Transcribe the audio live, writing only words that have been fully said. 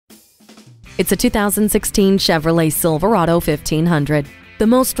It's a 2016 Chevrolet Silverado 1500. The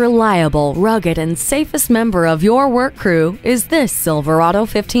most reliable, rugged, and safest member of your work crew is this Silverado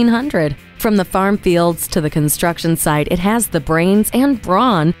 1500. From the farm fields to the construction site, it has the brains and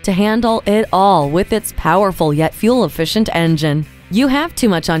brawn to handle it all with its powerful yet fuel-efficient engine. You have too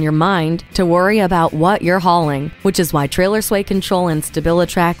much on your mind to worry about what you're hauling, which is why Trailer Sway Control and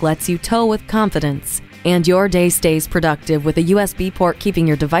StabiliTrak lets you tow with confidence. And your day stays productive with a USB port keeping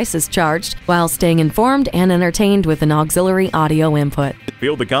your devices charged while staying informed and entertained with an auxiliary audio input.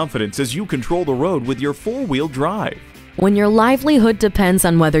 Feel the confidence as you control the road with your four-wheel drive. When your livelihood depends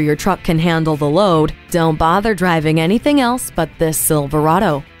on whether your truck can handle the load, don't bother driving anything else but this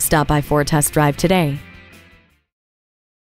Silverado. Stop by for a test drive today.